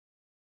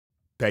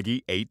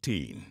Peggy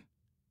 18.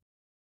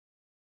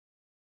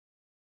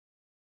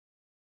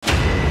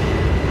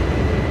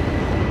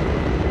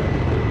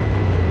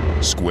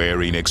 Square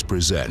Enix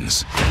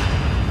presents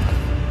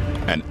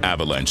an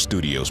Avalanche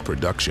Studios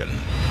production.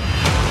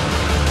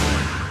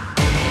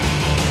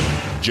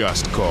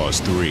 Just Cause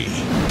 3.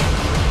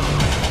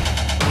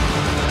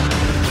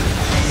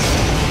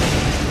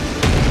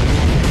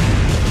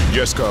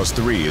 Just Cause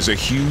 3 is a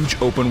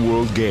huge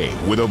open-world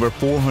game with over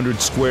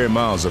 400 square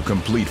miles of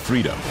complete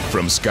freedom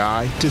from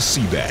sky to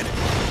seabed.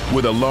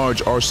 With a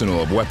large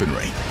arsenal of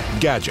weaponry,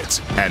 gadgets,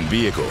 and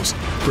vehicles,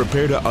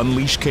 prepare to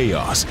unleash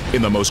chaos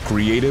in the most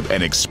creative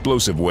and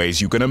explosive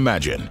ways you can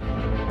imagine.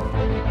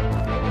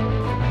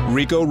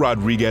 Rico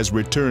Rodriguez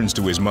returns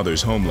to his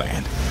mother's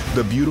homeland,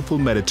 the beautiful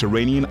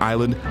Mediterranean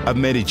island of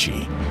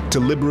Medici, to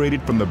liberate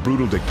it from the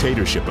brutal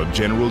dictatorship of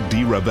General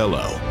Di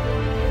Ravello.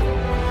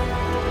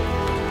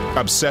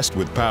 Obsessed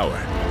with power,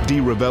 Di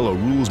Ravello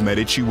rules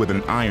Medici with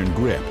an iron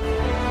grip,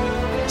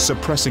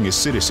 suppressing his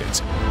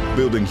citizens,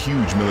 building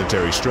huge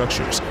military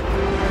structures,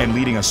 and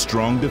leading a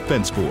strong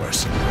defense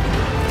force.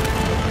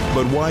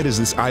 But why does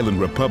this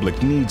island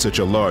republic need such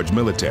a large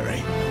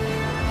military?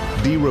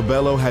 Di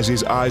Ravello has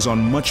his eyes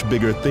on much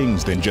bigger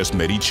things than just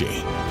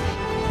Medici.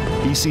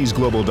 He sees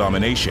global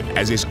domination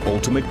as his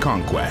ultimate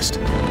conquest.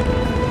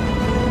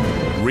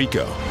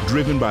 Rico,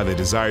 driven by the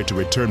desire to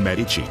return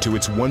Medici to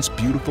its once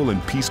beautiful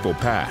and peaceful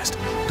past,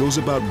 goes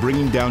about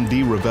bringing down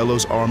Di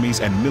Ravello's armies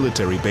and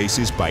military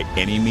bases by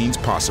any means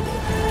possible.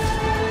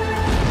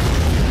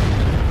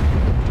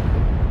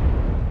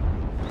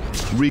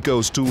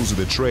 Rico's tools of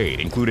the trade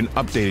include an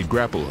updated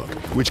grapple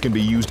hook, which can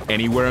be used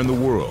anywhere in the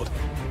world,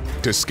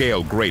 to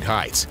scale great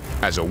heights,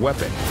 as a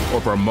weapon,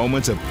 or for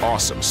moments of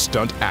awesome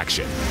stunt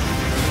action.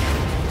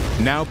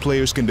 Now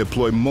players can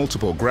deploy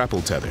multiple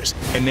grapple tethers,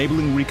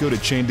 enabling Rico to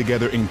chain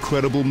together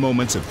incredible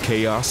moments of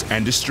chaos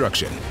and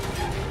destruction.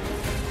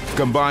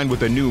 Combined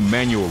with a new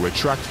manual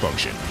retract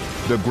function,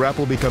 the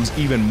grapple becomes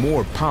even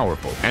more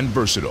powerful and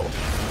versatile.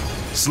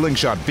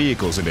 Slingshot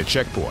vehicles into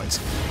checkpoints,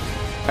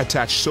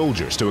 attach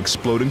soldiers to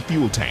exploding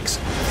fuel tanks,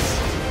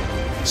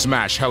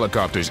 smash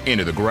helicopters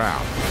into the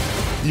ground.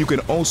 You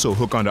can also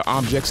hook onto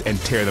objects and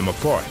tear them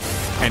apart,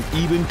 and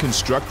even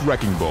construct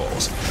wrecking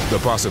balls. The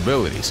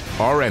possibilities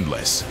are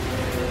endless.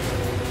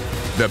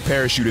 The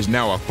parachute is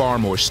now a far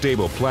more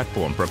stable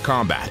platform for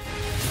combat,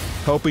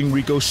 helping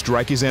Rico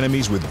strike his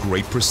enemies with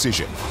great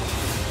precision,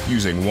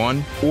 using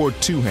one- or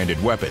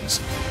two-handed weapons.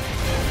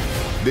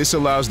 This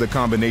allows the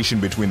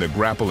combination between the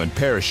grapple and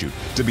parachute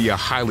to be a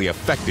highly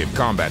effective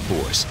combat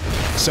force,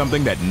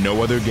 something that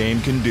no other game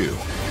can do.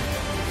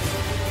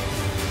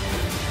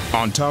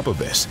 On top of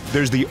this,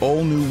 there's the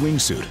all-new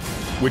wingsuit,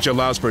 which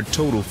allows for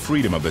total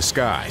freedom of the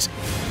skies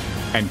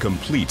and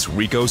completes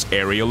Rico's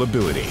aerial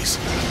abilities.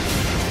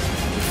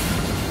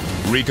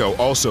 Rico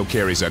also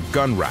carries a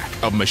gun rack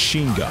of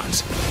machine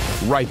guns,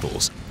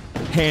 rifles,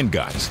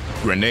 handguns,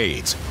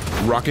 grenades,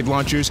 rocket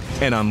launchers,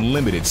 and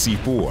unlimited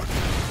C4,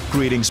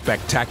 creating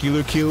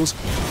spectacular kills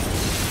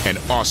and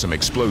awesome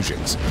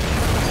explosions.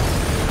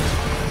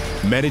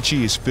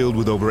 Medici is filled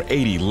with over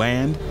 80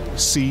 land,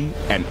 sea,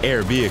 and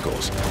air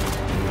vehicles,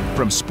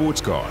 from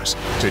sports cars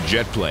to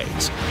jet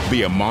planes,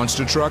 via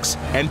monster trucks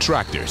and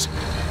tractors,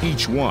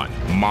 each one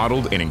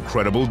modeled in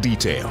incredible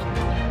detail.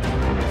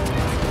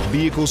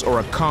 Vehicles are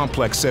a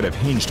complex set of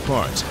hinged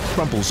parts,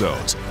 crumple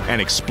zones, and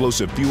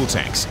explosive fuel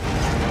tanks.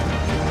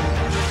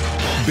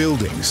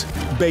 Buildings,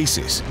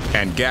 bases,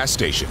 and gas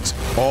stations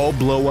all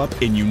blow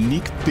up in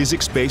unique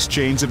physics-based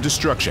chains of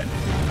destruction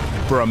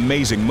for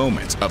amazing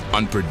moments of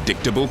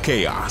unpredictable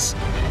chaos.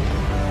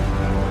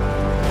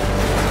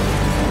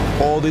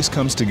 All this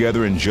comes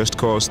together in Just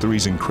Cause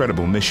 3's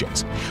incredible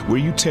missions, where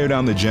you tear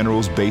down the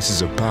General's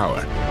bases of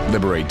power,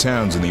 liberate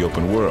towns in the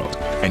open world,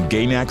 and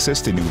gain access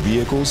to new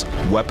vehicles,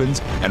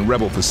 weapons, and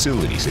rebel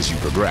facilities as you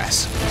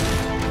progress.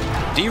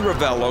 Di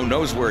Ravello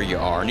knows where you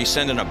are, and he's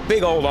sending a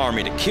big old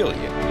army to kill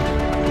you.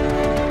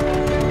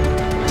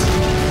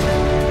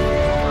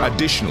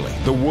 Additionally,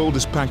 the world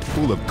is packed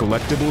full of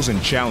collectibles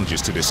and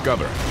challenges to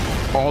discover,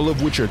 all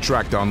of which are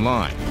tracked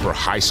online for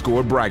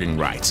high-score bragging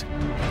rights.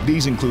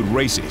 These include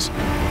races,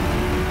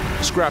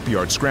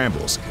 scrapyard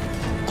scrambles,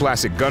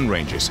 classic gun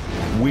ranges,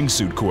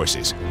 wingsuit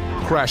courses,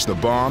 crash the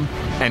bomb,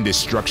 and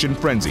destruction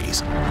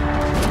frenzies.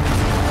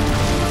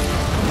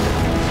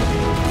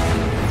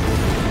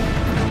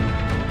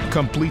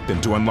 Complete them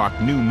to unlock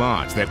new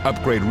mods that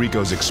upgrade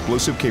Rico's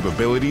explosive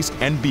capabilities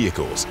and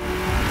vehicles.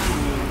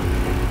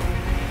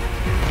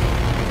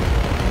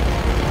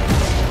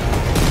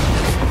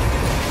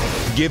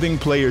 Giving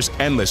players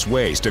endless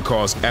ways to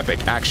cause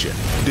epic action,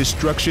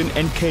 destruction,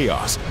 and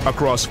chaos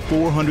across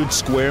 400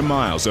 square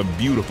miles of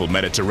beautiful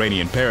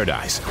Mediterranean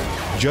paradise.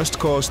 Just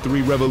Cause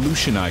 3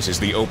 revolutionizes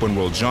the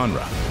open-world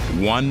genre,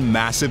 one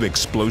massive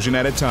explosion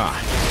at a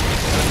time.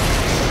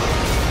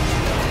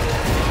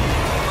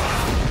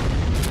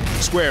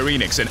 Square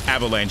Enix and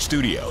Avalanche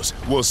Studios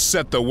will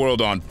set the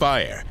world on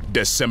fire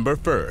December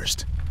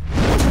 1st.